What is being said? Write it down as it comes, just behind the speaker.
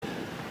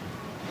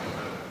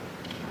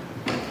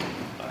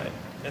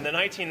In the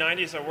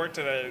 1990s, I worked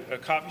at a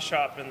coffee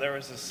shop, and there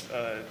was this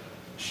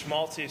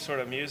schmaltzy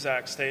sort of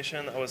Muzak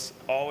station that was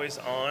always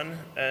on.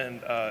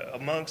 And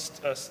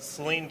amongst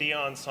Celine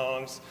Dion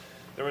songs,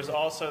 there was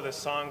also this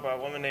song by a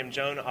woman named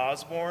Joan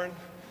Osborne.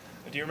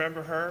 Do you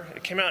remember her?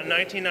 It came out in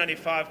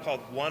 1995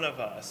 called One of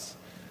Us.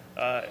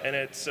 And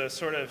it's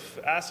sort of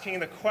asking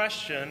the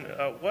question,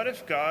 what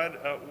if God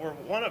were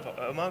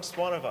amongst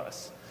one of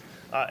us?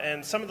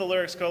 And some of the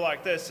lyrics go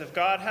like this: if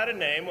God had a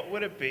name, what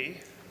would it be?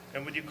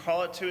 And would you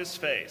call it to his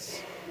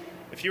face?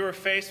 If you were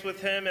faced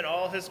with him in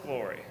all his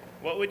glory,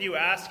 what would you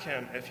ask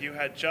him if you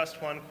had just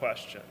one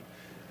question?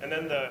 And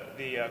then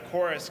the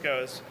chorus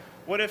goes,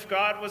 what if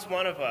God was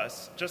one of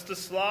us, just a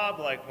slob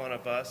like one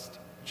of us,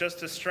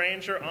 just a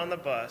stranger on the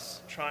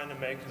bus trying to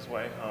make his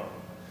way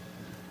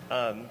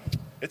home?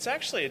 It's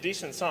actually a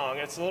decent song.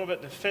 It's a little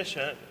bit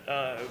deficient,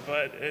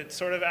 but it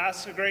sort of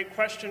asks a great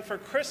question for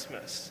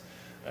Christmas.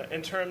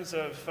 In terms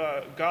of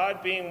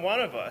God being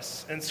one of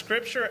us. And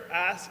Scripture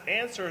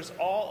answers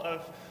all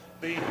of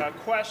the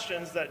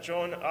questions that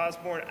Joan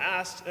Osborne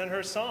asked in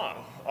her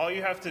song. All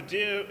you have to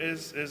do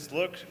is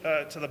look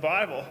to the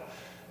Bible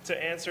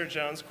to answer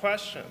Joan's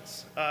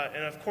questions.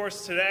 And of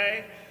course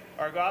today,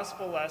 our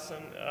gospel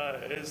lesson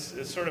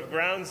is sort of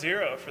ground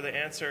zero for the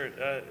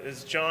answer,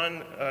 is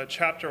John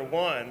chapter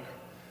 1,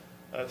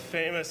 a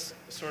famous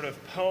sort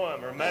of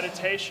poem or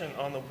meditation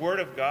on the Word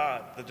of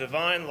God, the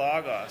divine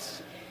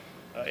Logos.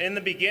 In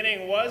the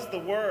beginning was the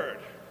Word,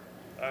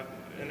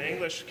 in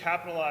English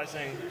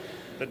capitalizing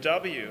the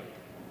W.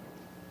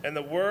 And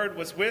the Word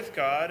was with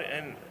God,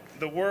 and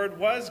the Word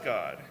was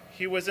God.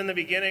 He was in the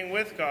beginning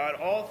with God.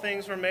 All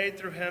things were made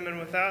through him, and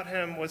without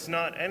him was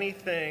not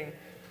anything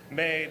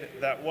made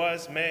that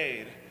was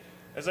made.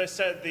 As I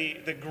said,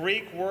 the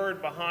Greek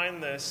word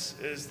behind this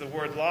is the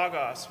word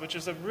logos, which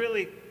is a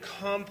really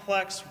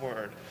complex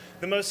word.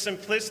 The most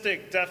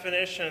simplistic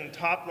definition,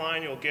 top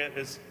line you'll get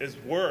is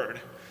word.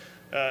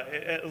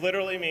 It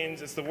literally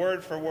means it's the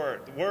word for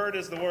word. The word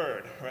is the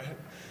word,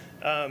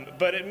 right?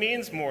 But it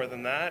means more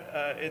than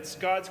that. It's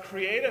God's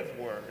creative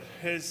word,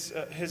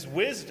 his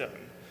wisdom,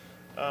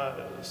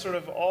 sort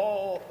of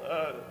all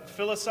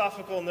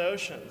philosophical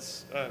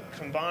notions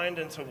combined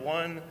into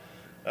one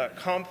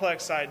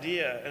complex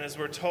idea. And as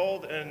we're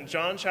told in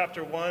John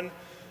chapter 1,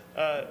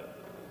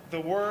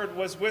 the Word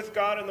was with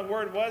God and the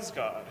Word was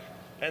God.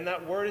 And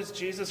that Word is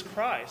Jesus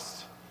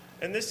Christ.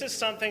 And this is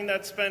something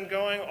that's been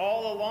going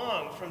all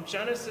along from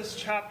Genesis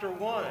chapter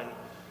 1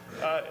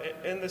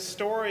 in the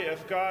story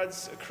of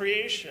God's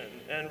creation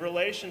and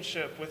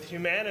relationship with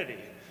humanity.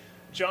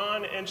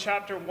 John in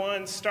chapter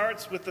 1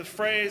 starts with the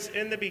phrase,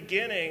 in the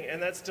beginning,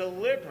 and that's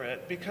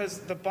deliberate because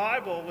the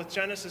Bible with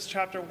Genesis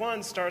chapter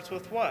 1 starts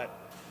with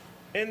what?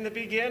 In the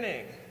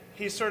beginning.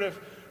 He's sort of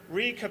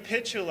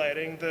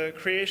recapitulating the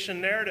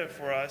creation narrative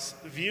for us,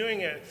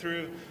 viewing it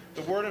through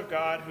the Word of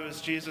God, who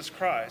is Jesus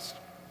Christ.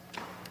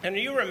 And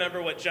you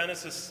remember what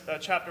Genesis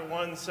chapter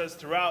 1 says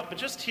throughout, but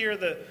just hear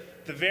the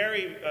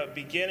very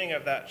beginning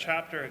of that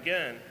chapter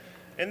again.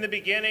 In the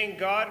beginning,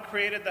 God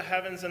created the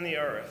heavens and the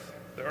earth.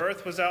 The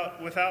earth was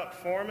without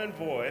form and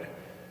void,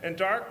 and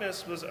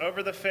darkness was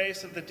over the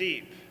face of the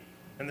deep.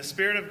 And the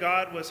Spirit of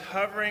God was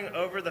hovering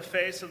over the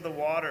face of the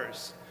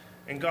waters.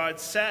 And God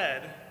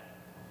said,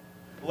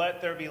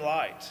 let there be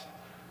light.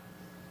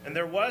 And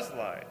there was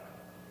light.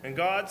 And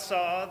God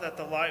saw that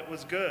the light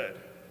was good.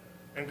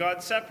 And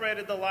God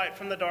separated the light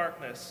from the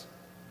darkness.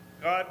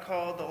 God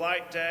called the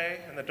light day,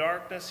 and the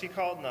darkness he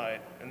called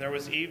night. And there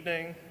was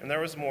evening, and there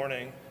was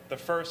morning, the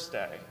first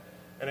day.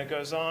 And it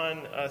goes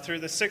on through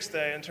the sixth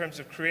day in terms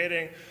of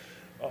creating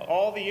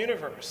all the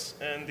universe,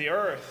 and the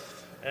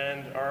earth,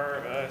 and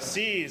our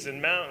seas and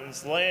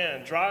mountains,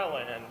 land, dry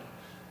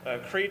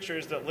land,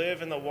 creatures that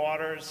live in the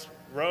waters,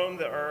 roam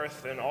the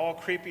earth, and all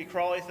creepy,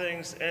 crawly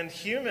things, and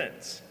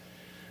humans.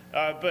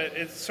 But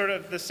it's sort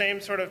of the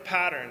same sort of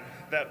pattern.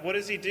 That what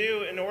does he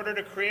do in order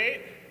to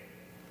create?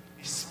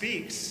 He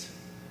speaks,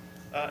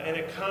 and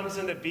it comes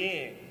into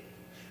being.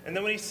 And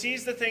then when he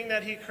sees the thing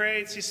that he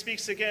creates, he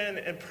speaks again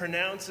and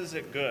pronounces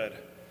it good.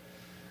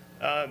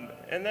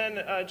 And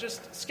then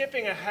just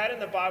skipping ahead in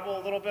the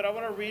Bible a little bit, I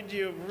want to read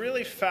you a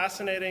really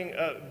fascinating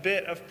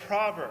bit of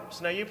Proverbs.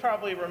 Now, you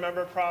probably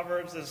remember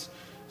Proverbs as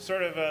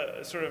sort of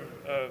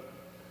a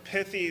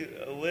pithy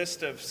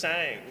list of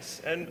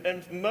sayings,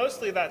 and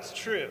mostly that's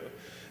true.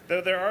 Though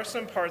there are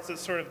some parts that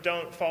sort of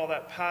don't follow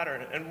that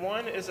pattern. And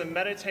one is a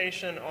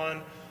meditation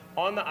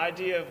on the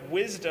idea of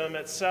wisdom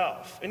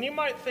itself. And you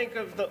might think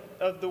of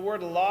the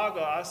word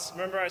logos.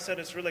 Remember I said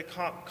it's really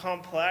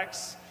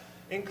complex.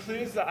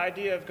 Includes the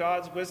idea of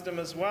God's wisdom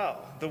as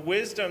well. The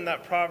wisdom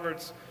that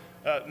Proverbs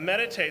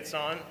meditates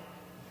on.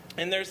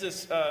 And there's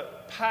this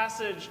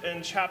passage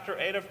in chapter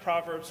 8 of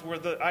Proverbs where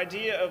the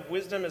idea of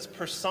wisdom is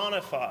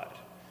personified.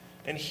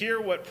 And hear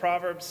what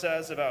Proverbs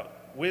says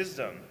about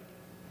wisdom.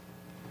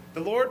 The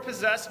Lord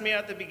possessed me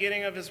at the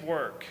beginning of his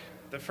work,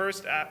 the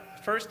first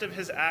of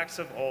his acts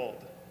of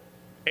old.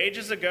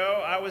 Ages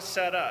ago I was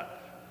set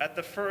up, at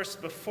the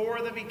first,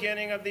 before the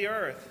beginning of the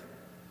earth.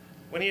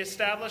 When he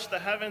established the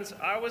heavens,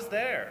 I was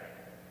there.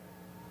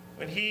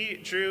 when he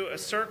drew a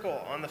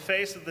circle on the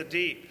face of the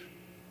deep,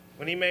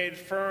 when he made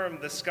firm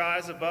the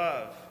skies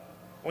above,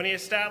 when he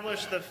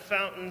established the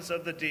fountains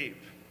of the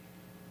deep,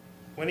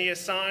 when he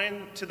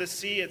assigned to the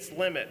sea its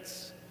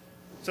limits,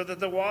 so that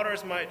the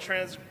waters might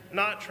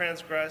not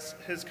transgress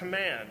his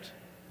command,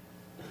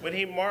 when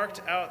he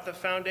marked out the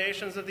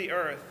foundations of the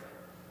earth,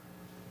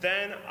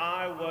 then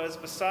I was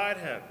beside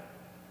him,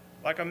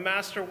 like a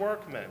master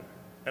workman,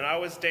 and I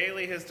was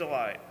daily his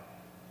delight,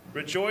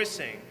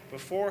 rejoicing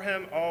before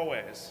him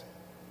always,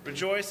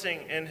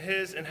 rejoicing in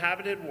his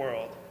inhabited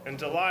world, and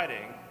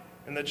delighting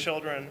in the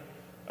children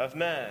of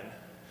men.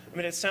 I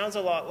mean, it sounds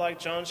a lot like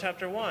John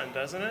chapter 1,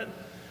 doesn't it?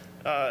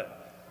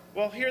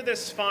 Well, hear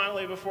this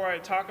finally before I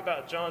talk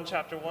about John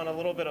chapter 1 a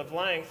little bit of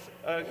length.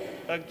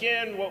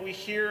 Again, what we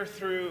hear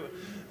through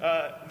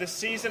the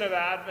season of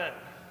Advent,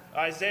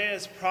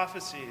 Isaiah's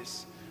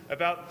prophecies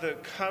about the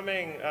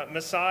coming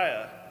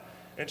Messiah.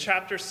 In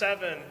chapter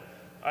 7,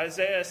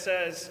 Isaiah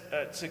says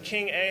to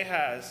King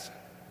Ahaz,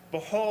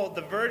 "Behold,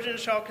 the virgin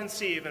shall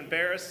conceive and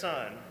bear a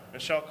son,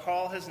 and shall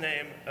call his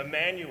name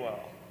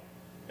Emmanuel."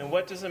 And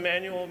what does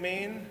Emmanuel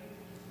mean?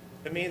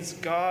 It means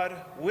God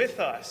with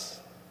us.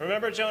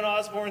 Remember Joan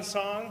Osborne's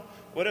song,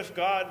 "What if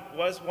God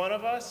was one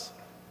of us?"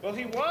 Well,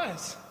 he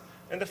was,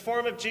 in the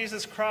form of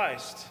Jesus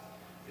Christ.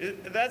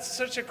 That's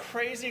such a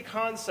crazy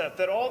concept,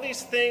 that all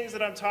these things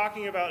that I'm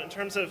talking about in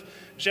terms of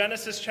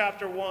Genesis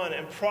chapter 1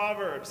 and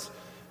Proverbs,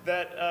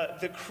 that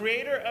the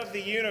creator of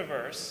the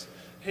universe,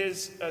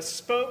 his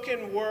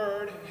spoken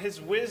word,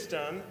 his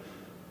wisdom,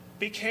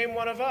 became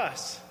one of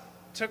us,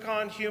 took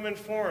on human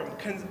form,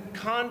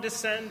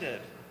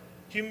 condescended,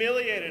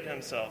 humiliated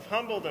himself,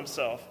 humbled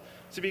himself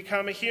to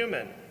become a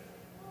human.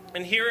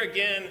 And here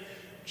again,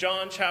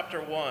 John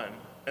chapter 1,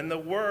 and the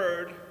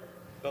word,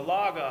 the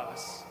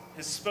Logos,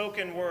 his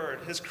spoken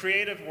word, his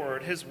creative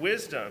word, his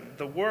wisdom,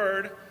 the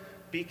word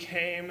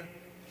became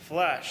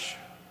flesh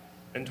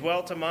and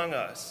dwelt among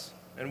us.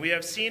 And we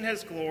have seen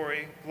his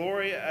glory,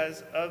 glory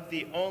as of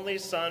the only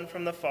Son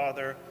from the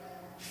Father,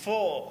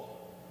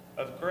 full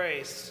of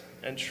grace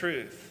and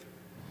truth.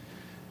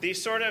 The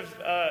sort of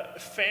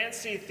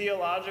fancy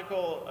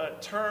theological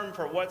term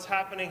for what's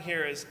happening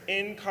here is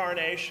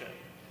incarnation.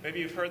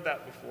 Maybe you've heard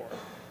that before.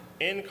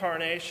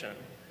 Incarnation.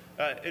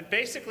 It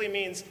basically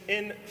means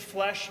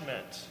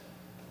enfleshment.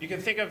 You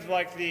can think of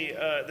like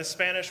the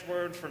Spanish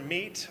word for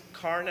meat,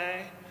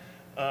 carne,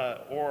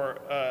 or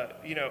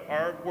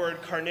our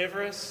word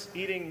carnivorous,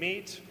 eating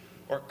meat,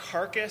 or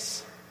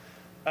carcass.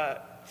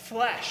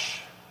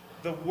 Flesh.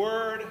 The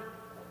word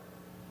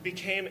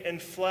became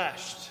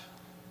enfleshed,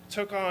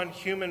 took on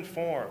human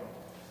form,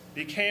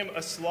 became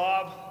a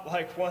slob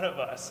like one of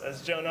us,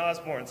 as Joan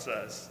Osborne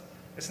says.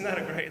 Isn't that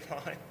a great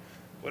line?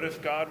 What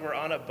if God were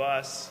on a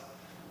bus,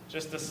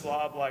 just a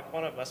slob like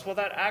one of us? Well,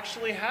 that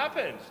actually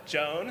happened,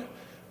 Joan.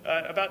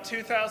 About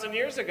 2,000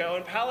 years ago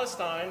in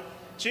Palestine,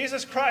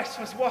 Jesus Christ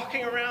was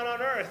walking around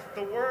on earth.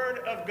 The Word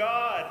of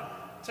God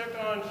took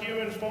on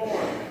human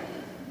form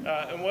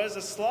and was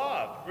a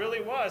slob,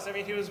 really was. I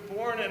mean, he was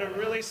born in a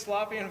really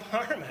sloppy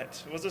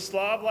environment. Was a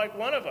slob like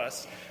one of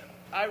us.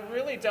 I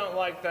really don't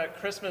like that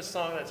Christmas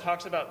song that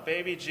talks about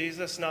baby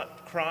Jesus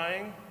not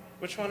crying.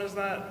 Which one is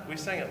that? We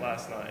sang it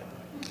last night.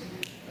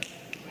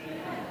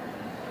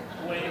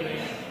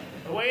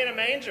 Away in a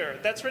manger.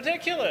 That's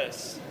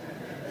ridiculous.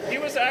 He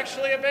was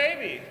actually a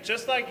baby,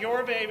 just like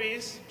your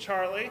babies,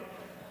 Charlie,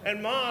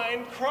 and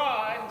mine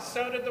cry.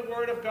 So did the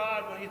Word of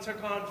God when he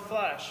took on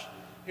flesh.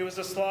 He was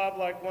a slob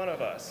like one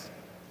of us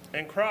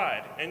and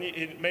cried, and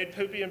he made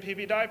poopy and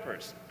pee-pee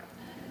diapers.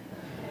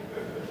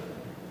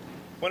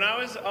 When I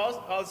was, at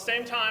the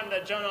same time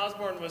that Joan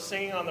Osborne was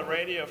singing on the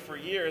radio for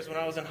years, when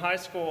I was in high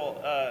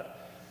school,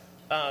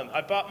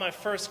 I bought my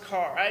first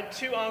car. I had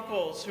two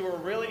uncles who were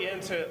really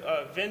into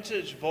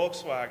vintage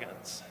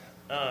Volkswagens.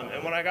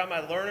 And when I got my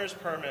learner's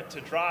permit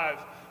to drive,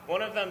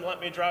 one of them let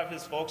me drive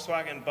his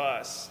Volkswagen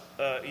bus.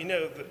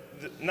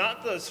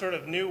 Not the sort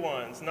of new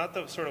ones, not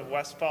the sort of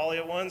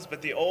Westphalia ones,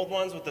 but the old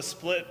ones with the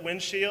split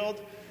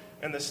windshield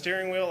and the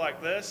steering wheel like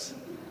this.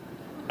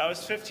 I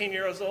was 15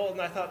 years old,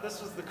 and I thought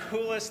this was the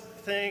coolest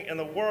thing in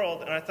the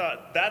world, and I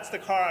thought, that's the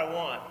car I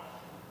want.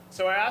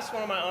 So I asked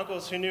one of my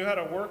uncles who knew how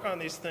to work on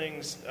these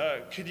things,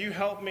 could you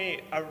help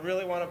me? I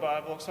really want to buy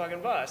a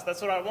Volkswagen bus.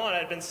 That's what I want.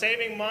 I'd been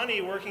saving money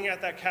working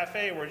at that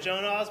cafe where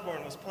Joan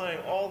Osborne was playing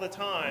all the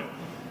time.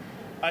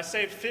 I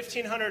saved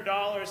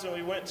 $1,500, and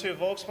we went to a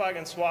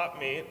Volkswagen swap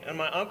meet, and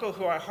my uncle,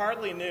 who I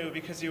hardly knew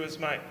because he was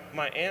my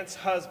aunt's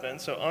husband,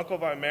 so uncle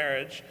by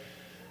marriage,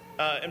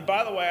 and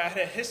by the way, I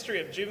had a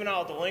history of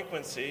juvenile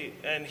delinquency,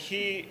 and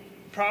he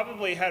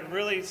probably had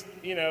really,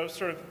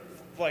 sort of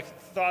like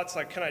thoughts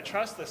like, can I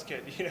trust this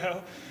kid,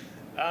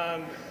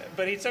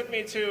 But he took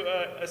me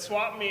to a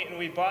swap meet, and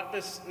we bought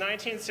this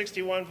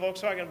 1961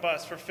 Volkswagen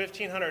bus for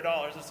 $1,500.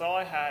 That's all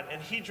I had, and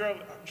he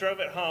drove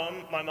it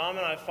home. My mom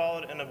and I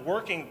followed in a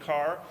working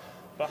car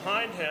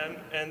behind him,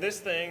 and this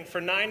thing for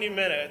 90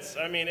 minutes.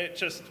 I mean,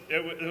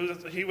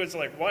 he was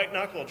like white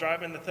knuckle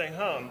driving the thing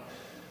home.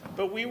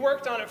 But we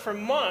worked on it for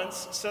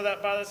months so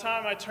that by the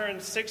time I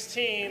turned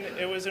 16,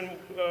 it was in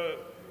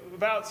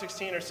about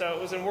 16 or so,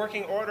 it was in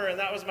working order, and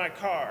that was my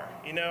car.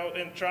 You know,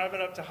 and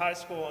driving up to high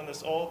school in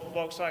this old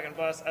Volkswagen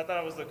bus, I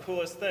thought it was the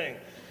coolest thing.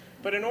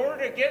 But in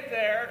order to get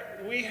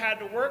there, we had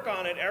to work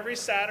on it every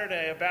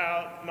Saturday.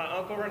 My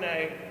Uncle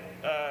Rene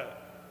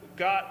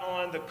got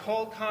on the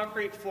cold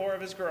concrete floor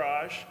of his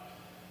garage,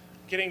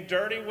 getting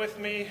dirty with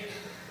me.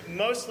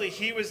 Mostly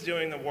he was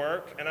doing the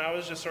work, and I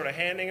was just sort of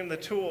handing him the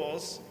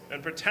tools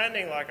and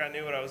pretending like I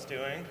knew what I was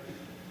doing.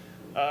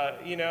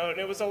 You know, and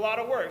it was a lot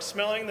of work.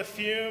 Smelling the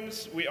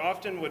fumes, we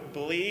often would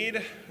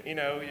bleed. You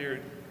know,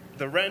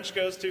 the wrench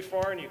goes too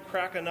far and you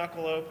crack a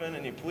knuckle open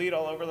and you bleed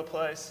all over the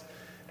place.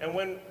 And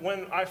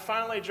when I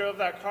finally drove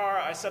that car,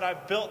 I said, I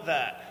built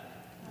that.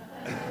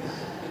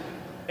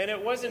 And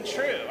it wasn't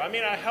true. I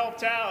mean, I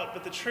helped out,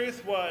 but the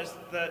truth was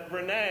that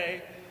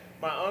Rene,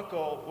 my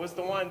uncle, was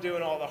the one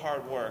doing all the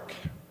hard work.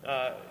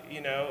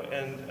 You know,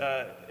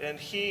 and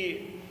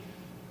he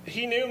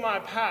knew my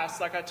past,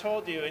 like I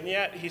told you, and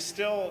yet he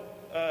still,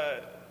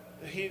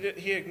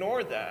 he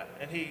ignored that.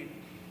 And he,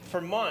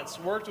 for months,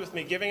 worked with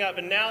me, giving up.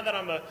 And now that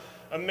I'm a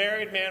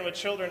married man with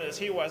children as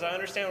he was, I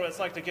understand what it's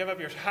like to give up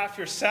half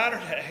your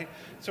Saturday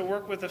to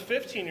work with a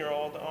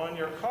 15-year-old on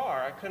your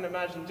car. I couldn't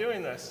imagine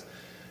doing this.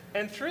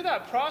 And through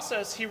that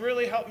process, he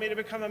really helped me to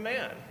become a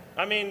man.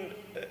 I mean,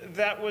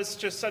 that was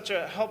just such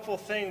a helpful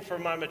thing for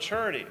my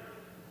maturity.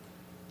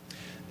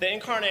 The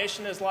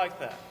incarnation is like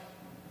that.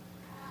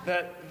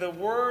 That the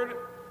Word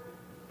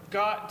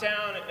got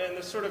down in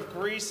the sort of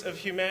grease of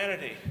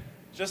humanity,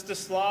 just a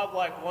slob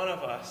like one of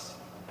us,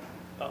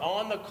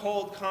 on the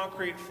cold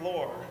concrete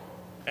floor.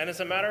 And as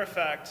a matter of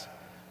fact,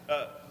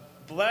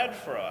 bled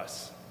for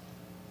us.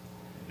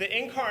 The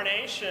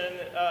incarnation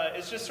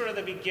is just sort of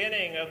the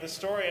beginning of the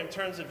story in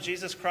terms of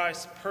Jesus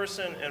Christ's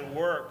person and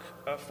work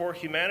for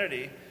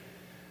humanity.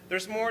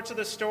 There's more to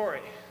the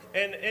story.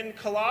 And in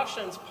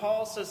Colossians,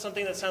 Paul says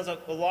something that sounds a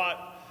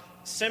lot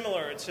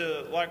similar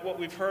to like what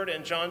we've heard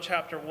in John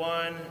chapter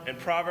 1 and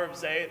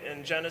Proverbs 8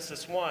 and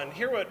Genesis 1.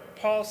 Hear what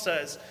Paul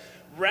says,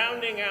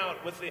 rounding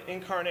out what the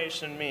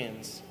incarnation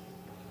means.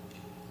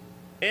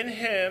 In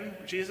him,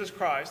 Jesus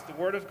Christ, the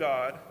Word of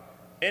God,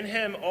 in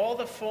him all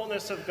the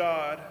fullness of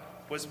God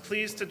was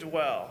pleased to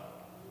dwell,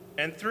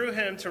 and through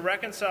him to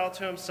reconcile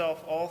to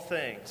himself all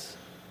things,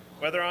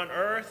 whether on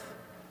earth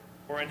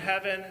or in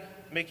heaven,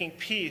 making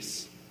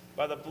peace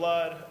by the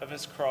blood of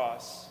his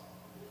cross.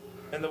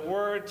 And the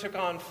Word took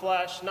on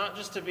flesh, not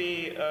just to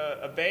be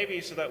a baby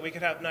so that we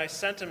could have nice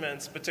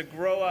sentiments, but to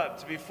grow up,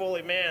 to be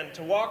fully man,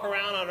 to walk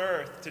around on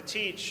earth, to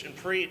teach and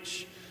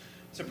preach,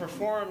 to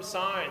perform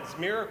signs,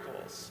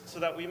 miracles, so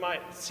that we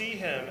might see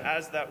him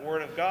as that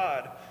Word of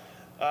God,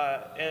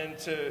 and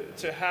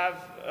to have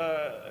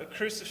a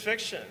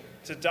crucifixion,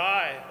 to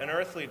die an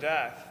earthly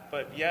death,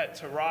 but yet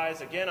to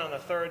rise again on the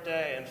third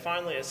day and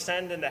finally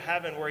ascend into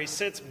heaven where he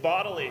sits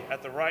bodily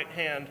at the right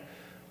hand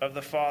of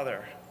the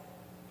Father.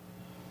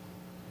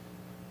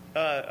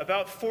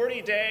 About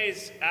 40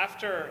 days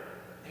after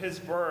his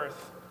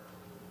birth,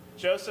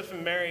 Joseph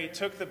and Mary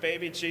took the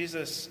baby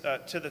Jesus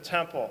to the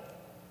temple.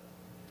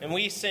 And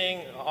we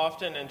sing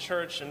often in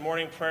church in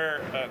morning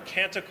prayer a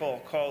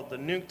canticle called the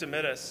Nunc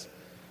Dimittis,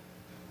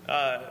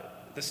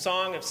 the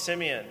Song of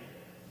Simeon.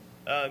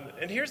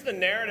 And here's the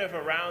narrative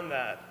around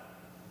that.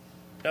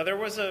 Now there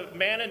was a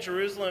man in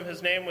Jerusalem,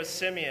 his name was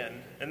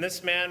Simeon, and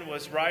this man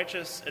was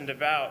righteous and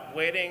devout,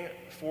 waiting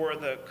for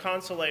the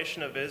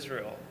consolation of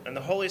Israel. And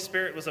the Holy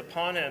Spirit was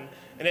upon him,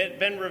 and it had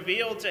been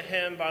revealed to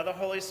him by the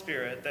Holy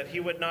Spirit that he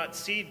would not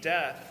see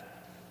death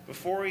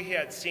before he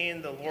had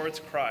seen the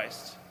Lord's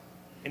Christ.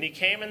 And he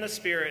came in the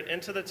Spirit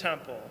into the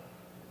temple,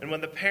 and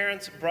when the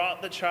parents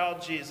brought the child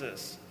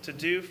Jesus to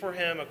do for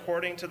him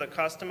according to the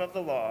custom of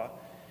the law,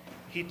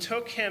 he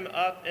took him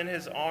up in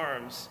his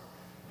arms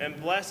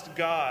and blessed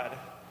God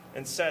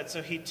and said,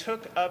 so he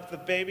took up the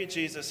baby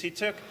Jesus. He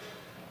took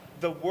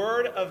the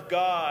Word of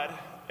God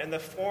in the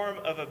form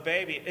of a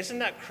baby. Isn't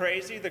that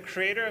crazy? The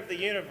creator of the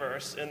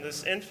universe and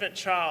this infant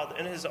child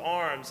in his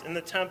arms in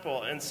the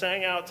temple, and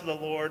sang out to the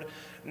Lord,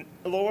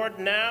 Lord,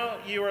 now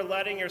you are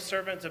letting your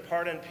servant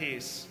depart in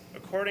peace,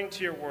 according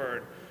to your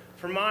word.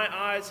 For my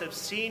eyes have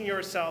seen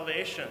your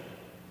salvation,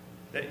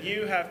 that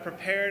you have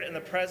prepared in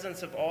the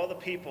presence of all the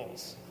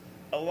peoples,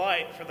 a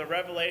light for the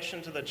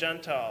revelation to the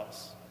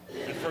Gentiles,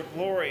 and for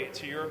glory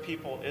to your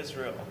people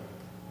Israel.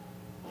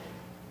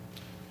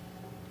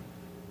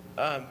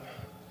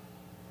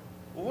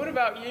 What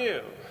about you?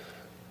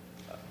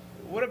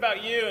 What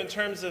about you in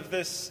terms of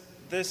this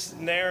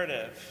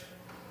narrative?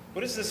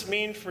 What does this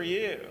mean for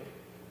you?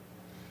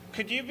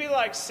 Could you be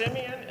like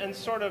Simeon and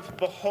sort of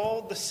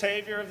behold the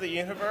Savior of the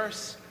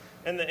universe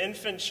and the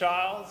infant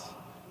child,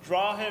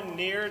 draw him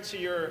near to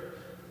your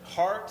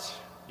heart,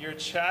 your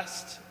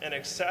chest, and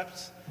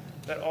accept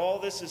that all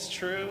this is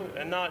true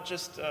and not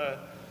just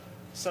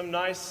some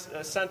nice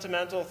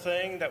sentimental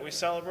thing that we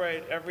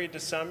celebrate every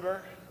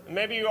December?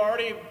 Maybe you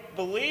already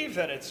believe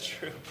that it's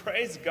true.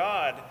 Praise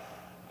God.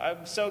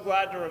 I'm so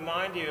glad to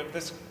remind you of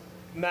this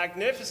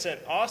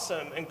magnificent,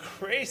 awesome, and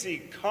crazy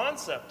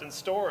concept and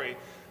story.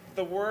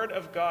 The Word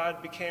of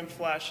God became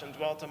flesh and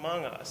dwelt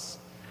among us.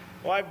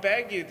 Well, I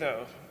beg you,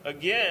 though,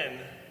 again,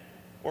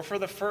 or for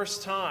the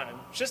first time,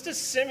 just as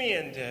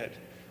Simeon did,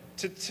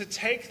 to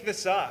take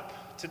this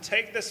up, to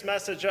take this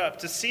message up,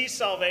 to see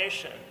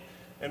salvation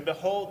and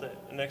behold it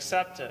and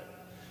accept it.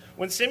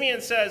 When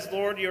Simeon says,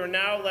 Lord, you are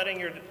now letting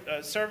your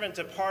servant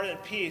depart in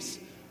peace,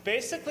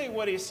 basically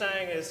what he's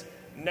saying is,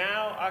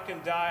 now I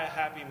can die a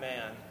happy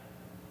man.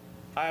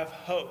 I have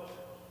hope.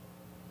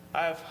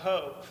 I have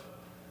hope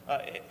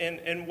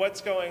in what's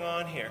going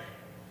on here.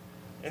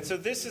 And so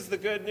this is the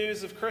good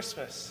news of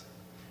Christmas.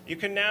 You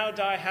can now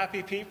die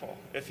happy people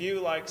if you,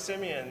 like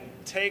Simeon,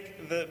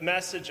 take the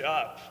message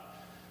up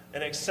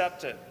and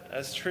accept it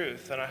as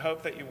truth. And I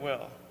hope that you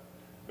will.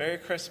 Merry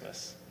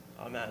Christmas.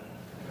 Amen.